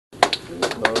Is it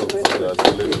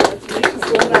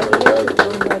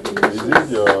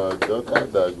your daughter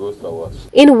that goes to our school?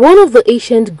 In one of the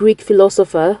ancient Greek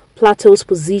philosopher Plato's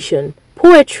position,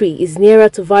 poetry is nearer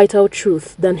to vital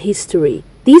truth than history.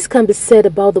 This can be said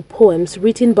about the poems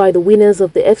written by the winners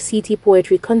of the FCT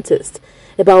poetry contest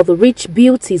about the rich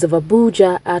beauties of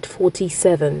Abuja at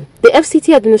 47. The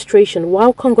FCT administration,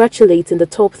 while congratulating the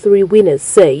top 3 winners,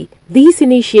 say this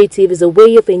initiative is a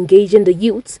way of engaging the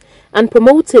youth and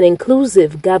promoting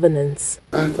inclusive governance.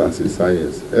 Art as a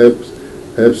science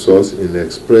helps us in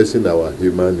expressing our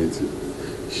humanity,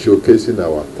 showcasing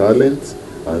our talents,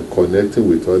 and connecting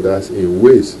with others in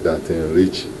ways that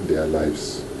enrich their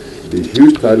lives. The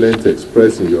huge talent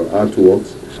expressed in your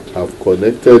artworks have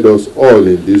connected us all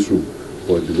in this room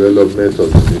for development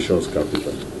of the nation's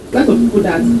capital. Lots of people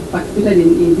that participated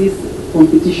in this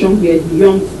competition were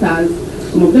young stars.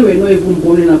 Some of them were not even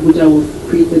born in Abuja, was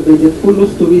created, but they follow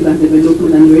stories and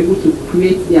development, and they were able to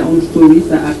create their own stories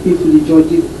that appeal to the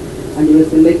judges, and they were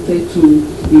selected to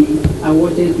be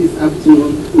awarded this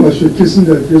afternoon. We are showcasing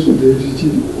the face of the FCT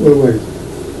worldwide.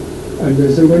 And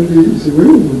secondly, it's a way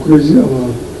of encouraging our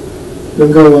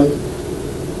younger one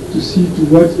to see to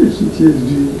what FCTA is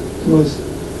doing to us,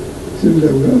 saying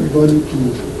that we are value to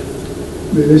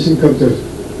the nation capital.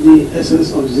 The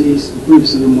essence of this brief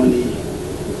ceremony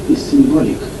is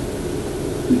symbolic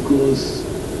because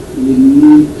we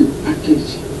need to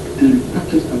package and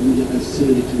repackage Abuja and sell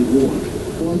it to the world.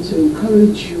 I want to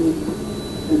encourage you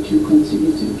that you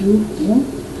continue to do more.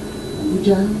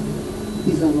 Abuja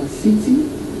is our city,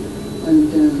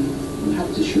 and we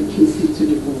have to showcase it to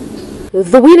the world.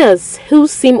 The winners, who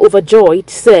seem overjoyed,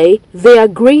 say they are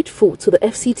grateful to the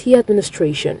FCT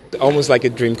administration. Almost like a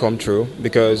dream come true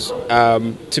because,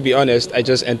 to be honest, I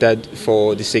just entered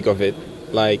for the sake of it.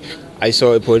 Like, I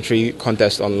saw a poetry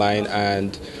contest online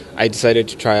and I decided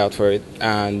to try out for it.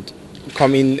 And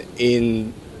coming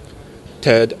in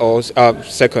third or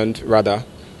second, rather,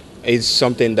 is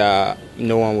something that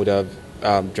no one would have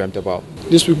dreamt about.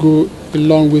 This will go a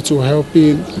long way to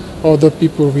helping other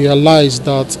people realize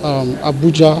that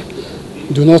Abuja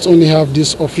do not only have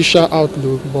this official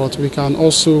outlook, but we can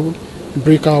also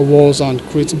break our walls and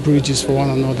create bridges for one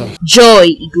another. Joy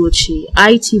Igochi,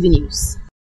 ITV News.